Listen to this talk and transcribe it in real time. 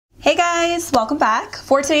guys, welcome back.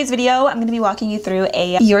 For today's video, I'm going to be walking you through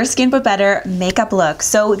a Your Skin But Better makeup look.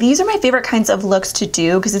 So these are my favorite kinds of looks to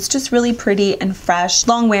do because it's just really pretty and fresh,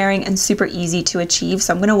 long wearing, and super easy to achieve.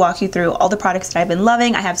 So I'm going to walk you through all the products that I've been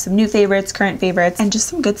loving. I have some new favorites, current favorites, and just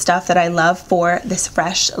some good stuff that I love for this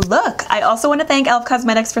fresh look. I also want to thank e.l.f.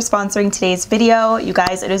 Cosmetics for sponsoring today's video. You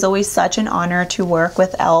guys, it is always such an honor to work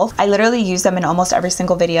with e.l.f. I literally use them in almost every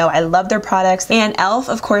single video. I love their products, and e.l.f.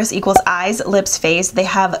 of course equals eyes, lips, face. They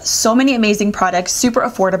have so many amazing products, super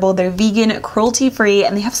affordable. They're vegan, cruelty-free,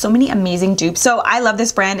 and they have so many amazing dupes. So I love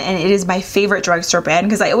this brand, and it is my favorite drugstore brand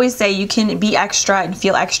because I always say you can be extra and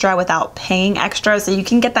feel extra without paying extra. So you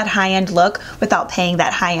can get that high-end look without paying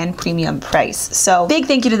that high-end premium price. So big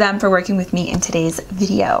thank you to them for working with me in today's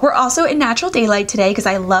video. We're also in natural daylight today because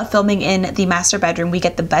I love filming in the master bedroom. We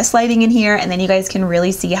get the best lighting in here, and then you guys can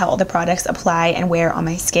really see how all the products apply and wear on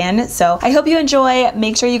my skin. So I hope you enjoy.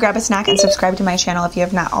 Make sure you grab a snack and subscribe to my channel if you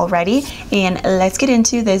have not already. And let's get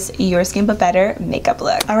into this Your Skin But Better makeup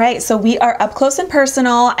look. All right, so we are up close and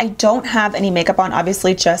personal. I don't have any makeup on,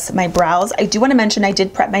 obviously just my brows. I do want to mention I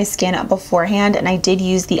did prep my skin beforehand, and I did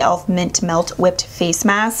use the e.l.f. Mint Melt Whipped Face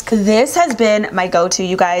Mask. This has been my go-to,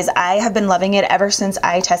 you guys. I have been loving it ever since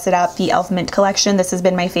I tested out the e.l.f. Mint collection. This has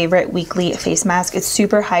been my favorite weekly face mask. It's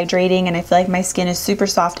super hydrating, and I feel like my skin is super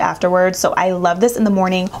soft afterwards. So I love this in the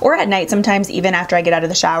morning or at night, sometimes even after I get out of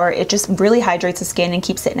the shower. It just really hydrates the skin and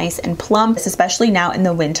keeps it nice and plump, especially now in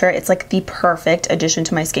the winter. It's like the perfect addition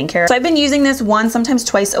to my skincare. So I've been using this once, sometimes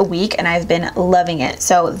twice a week, and I've been loving it.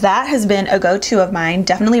 So that has been a go-to of mine.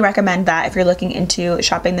 Definitely recommend that if you're looking into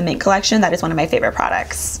shopping the Mint collection. That is one of my favorite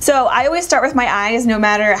products. So I always start with my eyes, no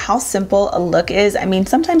matter how simple a look is. I mean,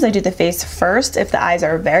 sometimes I do the face first if the eyes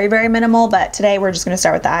are very, very minimal, but today we're just gonna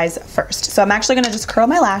start with the eyes first. So I'm actually gonna just curl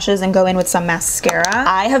my lashes and go in with some mascara.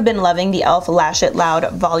 I have been loving the e.l.f. Lash It Loud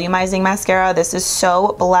Volumizing Mascara. This is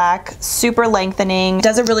so black, super lengthening,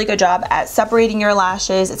 does a really good job at separating your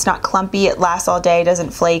lashes. It's not clumpy, it lasts all day,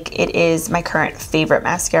 doesn't flake. It is my current favorite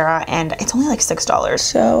mascara, and it's only like $6.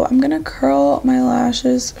 So I'm gonna curl my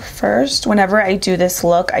lashes first. Whenever I do this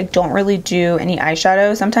look, I don't really do any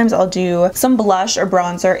eyeshadow. Sometimes I'll do some blush or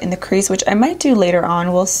bronzer in the crease, which I might do later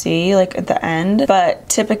on, we'll see, like at the end. But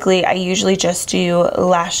typically I usually just do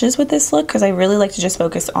lashes with this look because I really like to just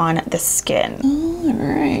focus on the skin. All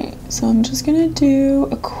right, so I'm just gonna do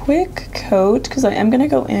a quick coat because I am gonna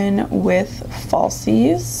go in with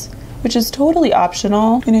falsies, which is totally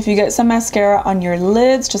optional. And if you get some mascara on your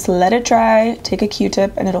lids, just let it dry, take a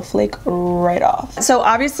Q-tip, and it'll flake right off. So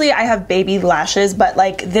obviously I have baby lashes, but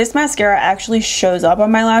like this mascara actually shows up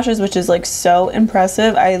on my lashes, which is like so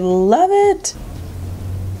impressive. I love it.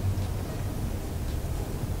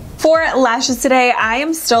 For lashes today, I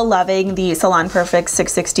am still loving the Salon Perfect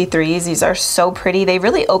 663s. These are so pretty. They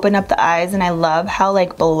really open up the eyes, and I love how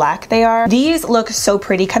like black they are. These look so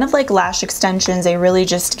pretty, kind of like lash extensions. They really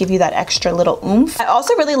just give you that extra little oomph. I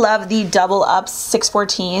also really love the Double Up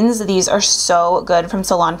 614s. These are so good from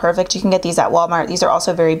Salon Perfect. You can get these at Walmart. These are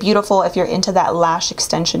also very beautiful if you're into that lash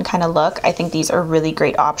extension kind of look. I think these are really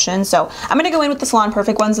great options. So I'm gonna go in with the Salon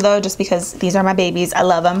Perfect ones though, just because these are my babies. I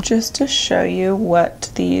love them. Just to show you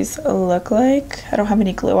what these look like. I don't have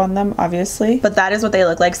any glue on them, obviously, but that is what they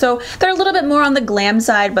look like. So they're a little bit more on the glam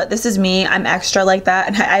side, but this is me. I'm extra like that,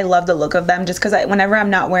 and I love the look of them just because whenever I'm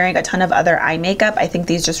not wearing a ton of other eye makeup, I think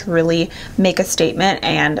these just really make a statement,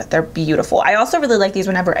 and they're beautiful. I also really like these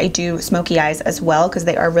whenever I do smoky eyes as well because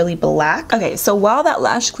they are really black. Okay, so while that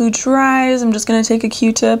lash glue dries, I'm just gonna take a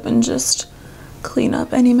Q-tip and just clean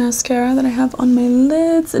up any mascara that I have on my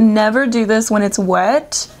lids. Never do this when it's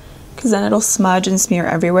wet, because then it'll smudge and smear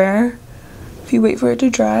everywhere. If you wait for it to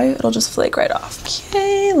dry, it'll just flake right off.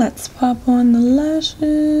 Okay, let's pop on the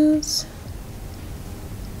lashes.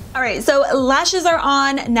 All right, so lashes are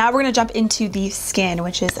on. Now we're gonna jump into the skin,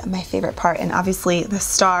 which is my favorite part and obviously the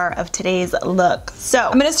star of today's look. So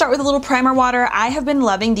I'm gonna start with a little primer water. I have been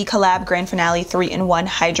loving the Collab Grand Finale 3-in-1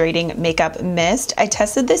 Hydrating Makeup Mist. I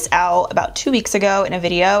tested this out about 2 weeks ago in a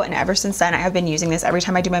video, and ever since then I have been using this every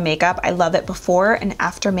time I do my makeup. I love it before and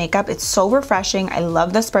after makeup. It's so refreshing. I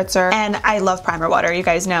love the spritzer, and I love primer water, you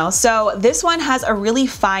guys know. So this one has a really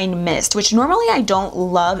fine mist, which normally I don't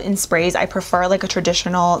love in sprays. I prefer like a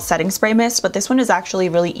traditional setting spray mist, but this one is actually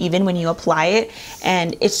really even when you apply it,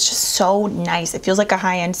 and it's just so nice. It feels like a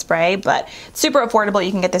high-end spray, but super affordable. You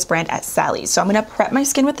can get this brand at Sally's. So I'm gonna prep my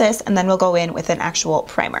skin with this, and then we'll go in with an actual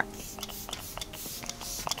primer.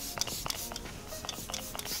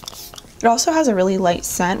 It also has a really light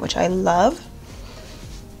scent, which I love.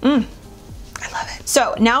 I love it.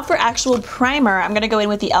 So now for actual primer, I'm gonna go in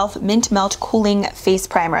with the e.l.f. Mint Melt Cooling Face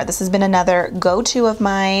Primer. This has been another go-to of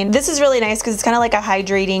mine. This is really nice because it's kind of like a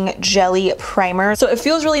hydrating jelly primer. So it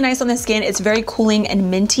feels really nice on the skin. It's very cooling and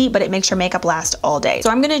minty, but it makes your makeup last all day. So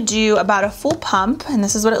I'm gonna do about a full pump, and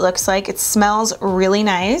this is what it looks like. It smells really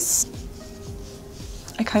nice.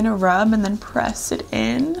 I kind of rub and then press it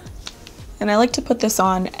in. And I like to put this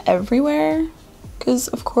on everywhere because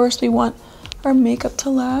of course we want our makeup to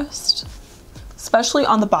last. Especially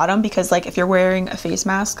on the bottom, because like if you're wearing a face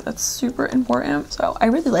mask, that's super important. So I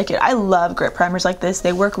really like it. I love grip primers like this.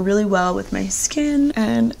 They work really well with my skin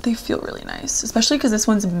and they feel really nice, especially because this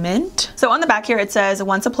one's mint. So on the back here it says,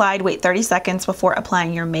 once applied, wait 30 seconds before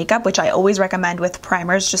applying your makeup, which I always recommend with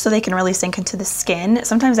primers just so they can really sink into the skin.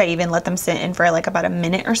 Sometimes I even let them sit in for like about a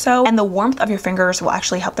minute or so. And the warmth of your fingers will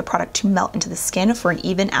actually help the product to melt into the skin for an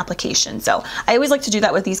even application. So I always like to do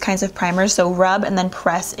that with these kinds of primers. So rub and then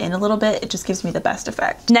press in a little bit. It just gives me the best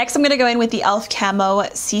effect. Next, I'm gonna go in with the e.l.f. Camo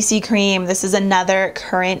CC Cream. This is another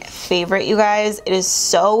current favorite, you guys. It is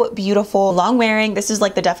so beautiful, long wearing. This is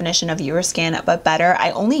like the definition of your skin, but better.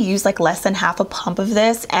 I only use like less than half a pump of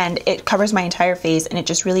this and it covers my entire face and it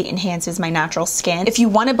just really enhances my natural skin. If you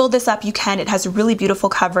wanna build this up, you can. It has really beautiful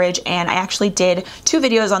coverage and I actually did 2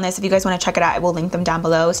 videos on this. If you guys wanna check it out, I will link them down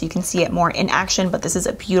below so you can see it more in action, but this is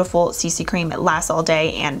a beautiful CC cream. It lasts all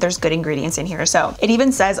day and there's good ingredients in here. So it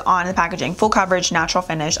even says on the packaging, full coverage, natural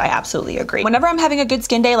finish. I absolutely agree. Whenever I'm having a good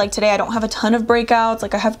skin day, like today, I don't have a ton of breakouts.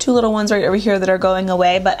 Like I have 2 little ones right over here that are going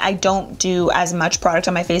away, but I don't do as much product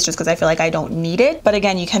on my face just because I feel like I don't need it. But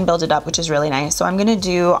again, you can build it up, which is really nice. So I'm gonna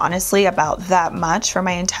do honestly about that much for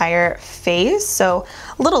my entire face. So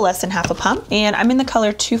a little less than half a pump. And I'm in the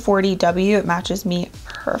color 240W. It matches me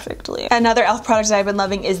perfectly. Another e.l.f. product that I've been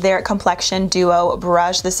loving is their Complexion Duo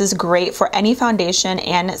brush. This is great for any foundation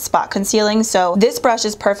and spot concealing. So this brush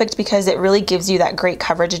is perfect because it really gives you that great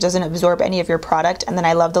coverage. It doesn't absorb any of your product. And then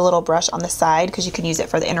I love the little brush on the side because you can use it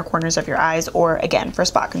for the inner corners of your eyes or again for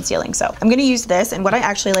spot concealing. So I'm gonna use this, and what I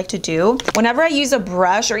actually like to do whenever I use a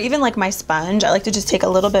brush or even like my sponge, I like to just take a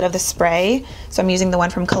little bit of the spray. So I'm using the one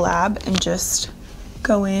from Collab and just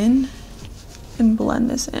go in and blend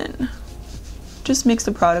this in. Just makes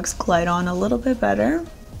the products glide on a little bit better.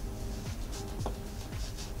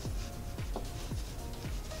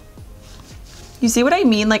 You see what I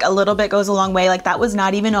mean? Like a little bit goes a long way. Like that was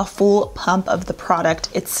not even a full pump of the product.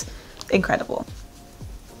 It's incredible.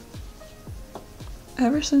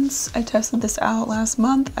 Ever since I tested this out last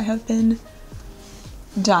month, I have been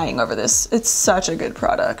dying over this. It's such a good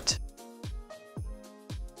product.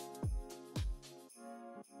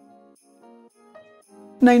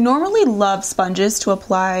 And I normally love sponges to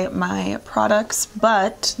apply my products,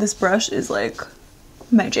 but this brush is like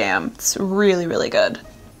my jam. It's really, really good.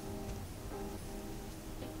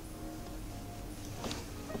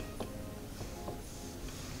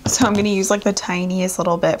 So I'm gonna use like the tiniest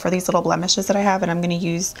little bit for these little blemishes that I have, and I'm gonna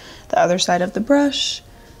use the other side of the brush.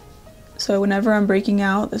 So whenever I'm breaking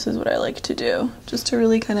out, this is what I like to do, just to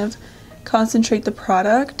really kind of concentrate the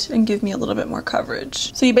product and give me a little bit more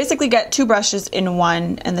coverage. So you basically get 2 brushes in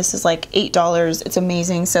one, and this is like $8. It's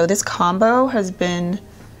amazing. So this combo has been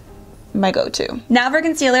my go-to. Now for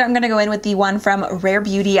concealer, I'm gonna go in with the one from Rare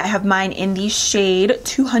Beauty. I have mine in the shade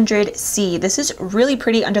 200C. This is really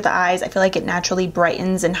pretty under the eyes. I feel like it naturally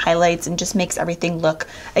brightens and highlights and just makes everything look,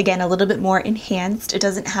 again, a little bit more enhanced. It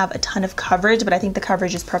doesn't have a ton of coverage, but I think the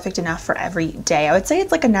coverage is perfect enough for every day. I would say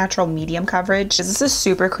it's like a natural medium coverage. This is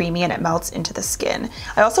super creamy and it melts into the skin.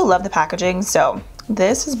 I also love the packaging, so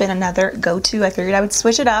this has been another go-to. I figured I would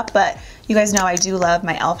switch it up, but you guys know I do love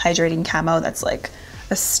my e.l.f. Hydrating Camo. That's like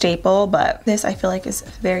a staple, but this I feel like is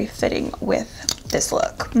very fitting with this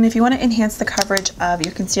look. And if you want to enhance the coverage of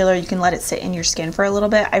your concealer, you can let it sit in your skin for a little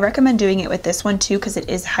bit. I recommend doing it with this one too because it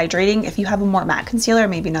is hydrating. If you have a more matte concealer,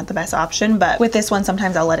 maybe not the best option, but with this one,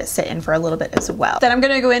 sometimes I'll let it sit in for a little bit as well. Then I'm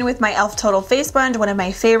gonna go in with my e.l.f. Total Face Sponge, one of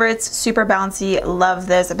my favorites, super bouncy, love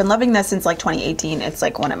this. I've been loving this since like 2018. It's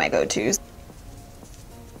like one of my go-tos.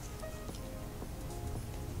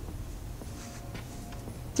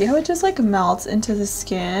 See how it just like melts into the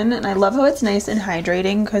skin, and I love how it's nice and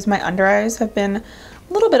hydrating because my under eyes have been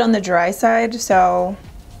a little bit on the dry side, so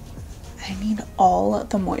I need all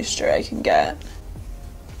the moisture I can get.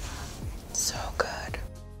 So good.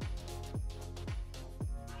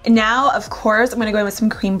 Now, of course, I'm gonna go in with some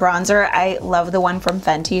cream bronzer. I love the one from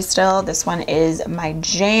Fenty still. This one is my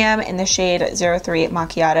jam in the shade 03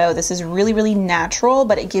 Macchiato. This is really, really natural,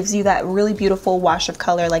 but it gives you that really beautiful wash of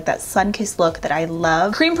color, like that sun-kissed look that I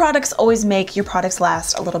love. Cream products always make your products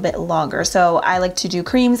last a little bit longer. So I like to do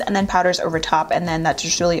creams and then powders over top, and then that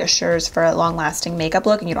just really assures for a long-lasting makeup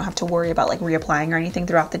look, and you don't have to worry about like reapplying or anything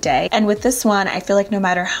throughout the day. And with this one, I feel like no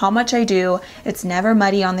matter how much I do, it's never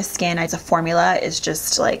muddy on the skin. It's a formula. It's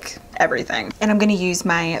just like everything. And I'm gonna use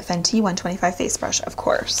my Fenty 125 face brush, of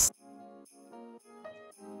course.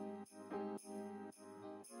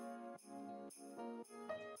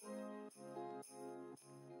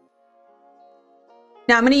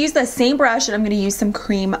 Now I'm going to use the same brush and I'm going to use some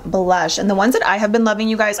cream blush. And the ones that I have been loving,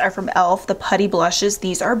 you guys, are from e.l.f. The putty blushes.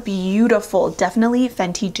 These are beautiful. Definitely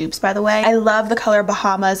Fenty dupes, by the way. I love the color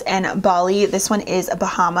Bahamas and Bali. This one is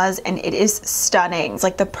Bahamas and it is stunning. It's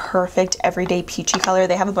like the perfect everyday peachy color.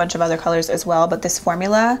 They have a bunch of other colors as well, but this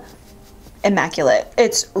formula, immaculate.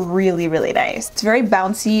 It's really, really nice. It's very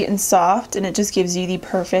bouncy and soft and it just gives you the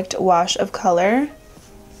perfect wash of color.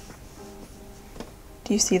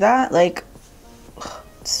 Do you see that? Like,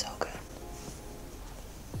 it's so good.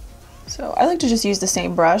 So I like to just use the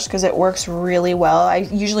same brush because it works really well. I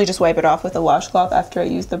usually just wipe it off with a washcloth after I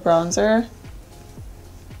use the bronzer.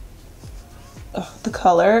 Ugh, the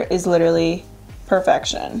color is literally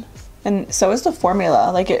perfection. And so is the formula,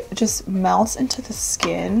 like it just melts into the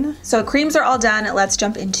skin. So creams are all done, let's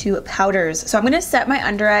jump into powders. So I'm gonna set my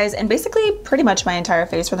under eyes and basically pretty much my entire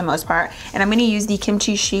face for the most part. And I'm gonna use the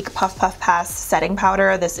Kimchi Chic Puff Puff Pass setting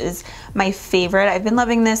powder. This is my favorite. I've been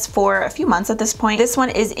loving this for a few months at this point. This one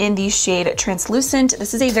is in the shade Translucent.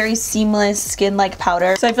 This is a very seamless skin-like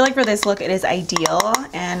powder. So I feel like for this look, it is ideal.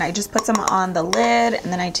 And I just put some on the lid and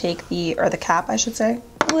then I take the cap, I should say.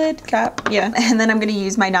 Lid cap, yeah. And then I'm gonna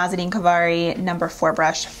use my Nazanin Kavari number 4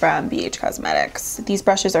 brush from BH Cosmetics. These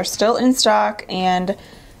brushes are still in stock and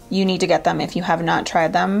you need to get them if you have not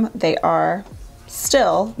tried them. They are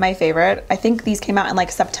still my favorite. I think these came out in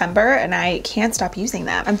like September and I can't stop using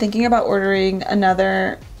them. I'm thinking about ordering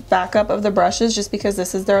another backup of the brushes just because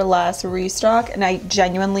this is their last restock and I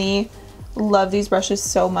genuinely love these brushes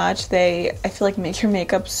so much. I feel like make your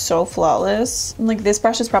makeup so flawless. And like this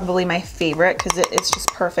brush is probably my favorite because it's just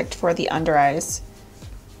perfect for the under eyes.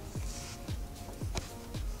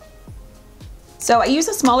 So I use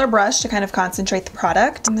a smaller brush to kind of concentrate the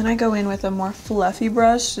product. And then I go in with a more fluffy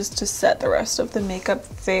brush just to set the rest of the makeup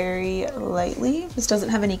very lightly. This doesn't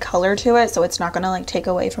have any color to it, so it's not gonna like take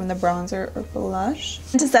away from the bronzer or blush.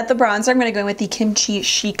 And to set the bronzer, I'm gonna go in with the Kimchi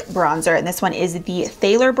Chic bronzer. And this one is the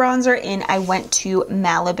Thaler bronzer in I Went to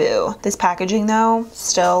Malibu. This packaging though,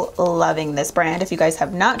 still loving this brand. If you guys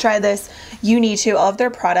have not tried this, you need to. All of their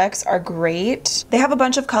products are great. They have a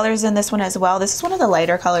bunch of colors in this one as well. This is one of the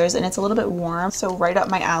lighter colors and it's a little bit warm. So right up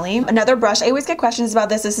my alley. Another brush, I always get questions about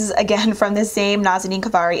this. This is again from the same Nazanin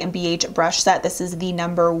Kavari and BH brush set. This is the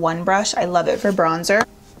number 1 brush. I love it for bronzer.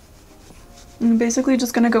 I'm basically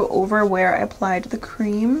just gonna go over where I applied the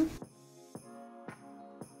cream.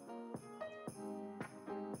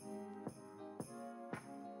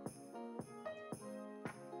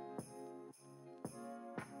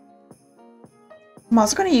 I'm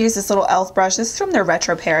also going to use this little e.l.f. brush. This is from their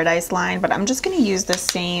Retro Paradise line, but I'm just going to use the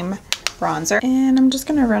same bronzer. And I'm just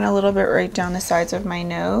going to run a little bit right down the sides of my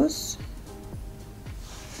nose.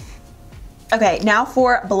 Okay, now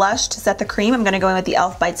for blush to set the cream, I'm going to go in with the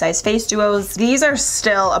e.l.f. Bite Size Face Duos. These are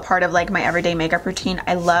still a part of like my everyday makeup routine.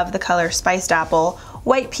 I love the color Spiced Apple.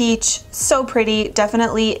 White Peach, so pretty.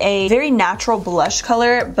 Definitely a very natural blush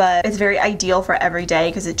color, but it's very ideal for every day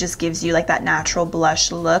because it just gives you like that natural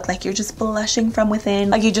blush look, like you're just blushing from within.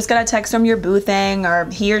 Like you just got a text from your boo thing or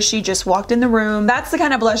he or she just walked in the room. That's the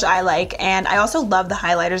kind of blush I like. And I also love the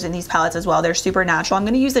highlighters in these palettes as well. They're super natural. I'm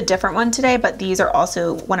going to use a different one today, but these are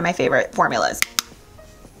also one of my favorite formulas.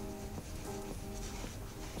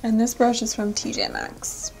 And this brush is from TJ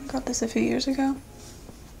Maxx. I got this a few years ago.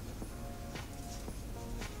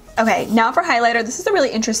 Okay, now for highlighter. This is a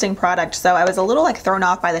really interesting product. So I was a little like thrown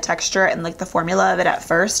off by the texture and like the formula of it at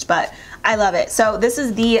first, but I love it. So this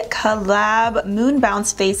is the Collab Moon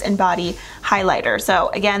Bounce Face and Body Highlighter. So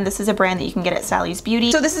again, this is a brand that you can get at Sally's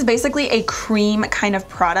Beauty. So this is basically a cream kind of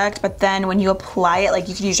product, but then when you apply it, like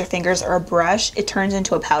you can use your fingers or a brush, it turns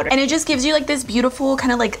into a powder. And it just gives you like this beautiful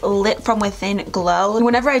kind of like lit from within glow. And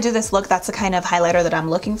whenever I do this look, that's the kind of highlighter that I'm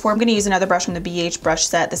looking for. I'm gonna use another brush from the BH brush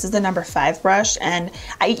set. This is the number 5 brush, and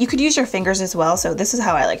you could use your fingers as well. So this is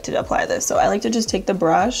how I like to apply this. So I like to just take the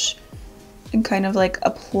brush and kind of like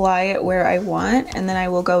apply it where I want, and then I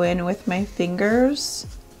will go in with my fingers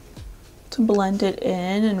to blend it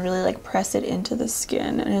in and really like press it into the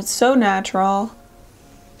skin. And it's so natural.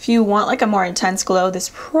 If you want like a more intense glow, this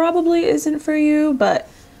probably isn't for you, but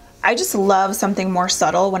I just love something more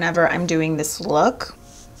subtle whenever I'm doing this look.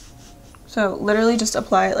 So literally just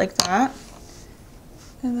apply it like that.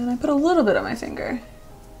 And then I put a little bit on my finger.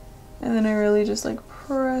 And then I really just like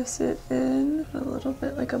press it in a little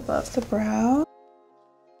bit like above the brow.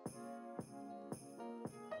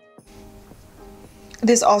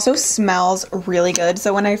 This also smells really good.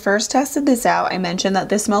 So when I first tested this out, I mentioned that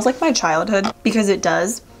this smells like my childhood, because it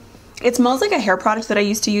does. It smells like a hair product that I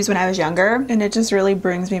used to use when I was younger, and it just really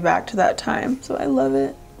brings me back to that time. So I love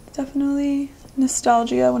it. Definitely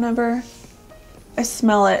nostalgia whenever I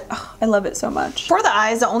smell it. Oh, I love it so much. For the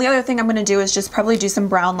eyes, the only other thing I'm gonna do is just probably do some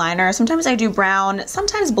brown liner. Sometimes I do brown,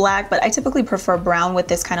 sometimes black, but I typically prefer brown with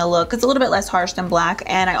this kind of look. It's a little bit less harsh than black,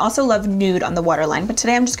 and I also love nude on the waterline. But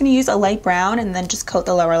today I'm just gonna use a light brown and then just coat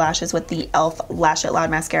the lower lashes with the e.l.f. Lash It Loud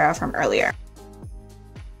mascara from earlier.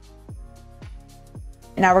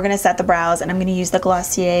 Now we're gonna set the brows, and I'm gonna use the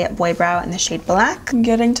Glossier Boy Brow in the shade Black. I'm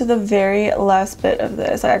getting to the very last bit of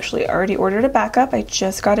this. I actually already ordered a backup. I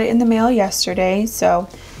just got it in the mail yesterday, so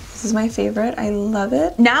this is my favorite. I love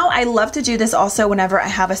it. Now I love to do this also whenever I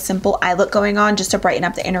have a simple eye look going on, just to brighten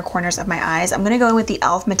up the inner corners of my eyes. I'm gonna go in with the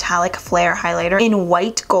e.l.f. Metallic Flare Highlighter in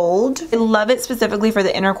white gold. I love it specifically for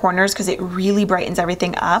the inner corners because it really brightens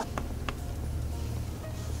everything up.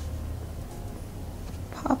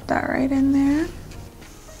 Pop that right in there.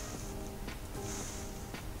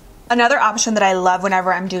 Another option that I love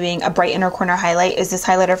whenever I'm doing a bright inner corner highlight is this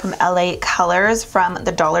highlighter from LA Colors from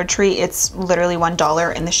the Dollar Tree. It's literally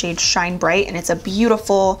 $1 in the shade Shine Bright, and it's a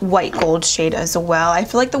beautiful white gold shade as well. I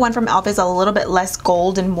feel like the one from e.l.f. is a little bit less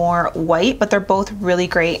gold and more white, but they're both really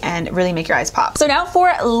great and really make your eyes pop. So now for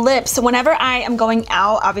lips. Whenever I am going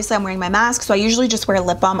out, obviously I'm wearing my mask, so I usually just wear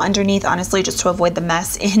lip balm underneath, honestly, just to avoid the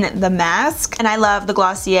mess in the mask. And I love the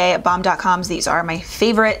Glossier Balm.coms. These are my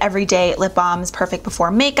favorite everyday lip balms, perfect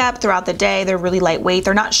before makeup, throughout the day. They're really lightweight.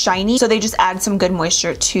 They're not shiny, so they just add some good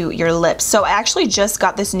moisture to your lips. So I actually just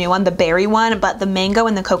got this new one, the berry one, but the mango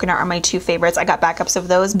and the coconut are my two favorites. I got backups of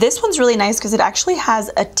those. This one's really nice because it actually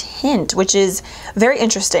has a tint, which is very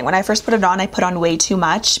interesting. When I first put it on, I put on way too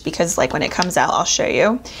much because like when it comes out, I'll show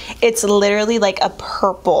you. It's literally like a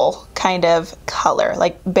purple kind of color,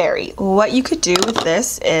 like berry. What you could do with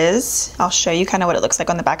this is, I'll show you kind of what it looks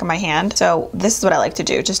like on the back of my hand. So this is what I like to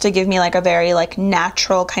do, just to give me like a very like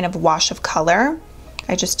natural kind of wash of color.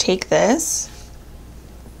 I just take this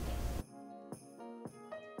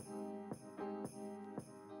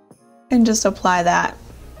and just apply that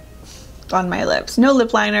on my lips. No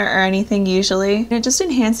lip liner or anything usually. It just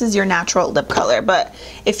enhances your natural lip color. But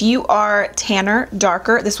if you are tanner,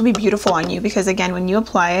 darker, this will be beautiful on you because again, when you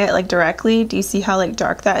apply it like directly, do you see how like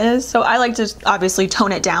dark that is? So I like to obviously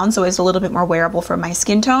tone it down so it's a little bit more wearable for my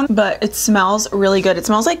skin tone, but it smells really good. It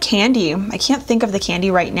smells like candy. I can't think of the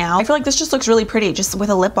candy right now. I feel like this just looks really pretty just with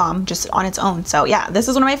a lip balm just on its own. So yeah, this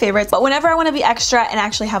is one of my favorites. But whenever I want to be extra and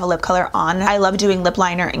actually have a lip color on, I love doing lip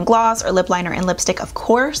liner and gloss or lip liner and lipstick, of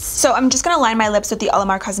course. So I'm just gonna line my lips with the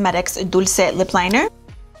Alamar Cosmetics Dulce Lip Liner.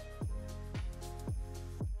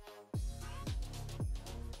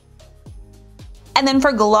 And then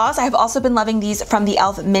for gloss, I have also been loving these from the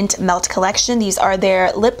e.l.f. Mint Melt collection. These are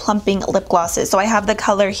their lip plumping lip glosses. So I have the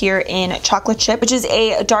color here in Chocolate Chip, which is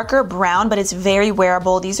a darker brown, but it's very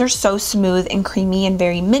wearable. These are so smooth and creamy and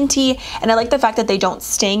very minty. And I like the fact that they don't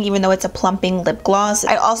sting, even though it's a plumping lip gloss.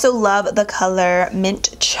 I also love the color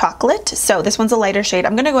Mint Chocolate. So this one's a lighter shade.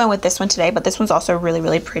 I'm gonna go in with this one today, but this one's also really,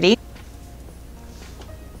 really pretty.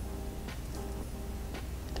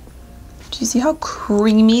 You see how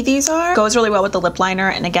creamy these are? Goes really well with the lip liner,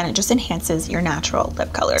 and again, it just enhances your natural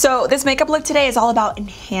lip color. So this makeup look today is all about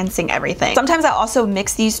enhancing everything. Sometimes I also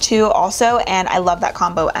mix these two also, and I love that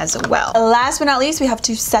combo as well. Last but not least, we have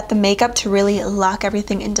to set the makeup to really lock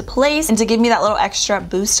everything into place and to give me that little extra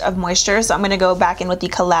boost of moisture. So I'm gonna go back in with the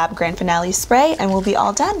Collab Grand Finale spray and we'll be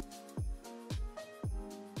all done.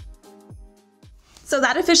 So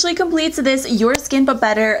that officially completes this Your Skin But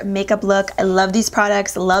Better makeup look. I love these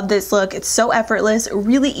products, love this look. It's so effortless,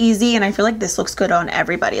 really easy, and I feel like this looks good on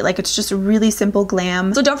everybody. Like it's just really simple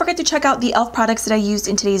glam. So don't forget to check out the e.l.f. products that I used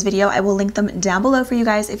in today's video. I will link them down below for you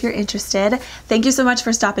guys if you're interested. Thank you so much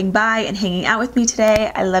for stopping by and hanging out with me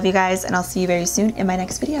today. I love you guys, and I'll see you very soon in my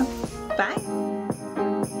next video. Bye.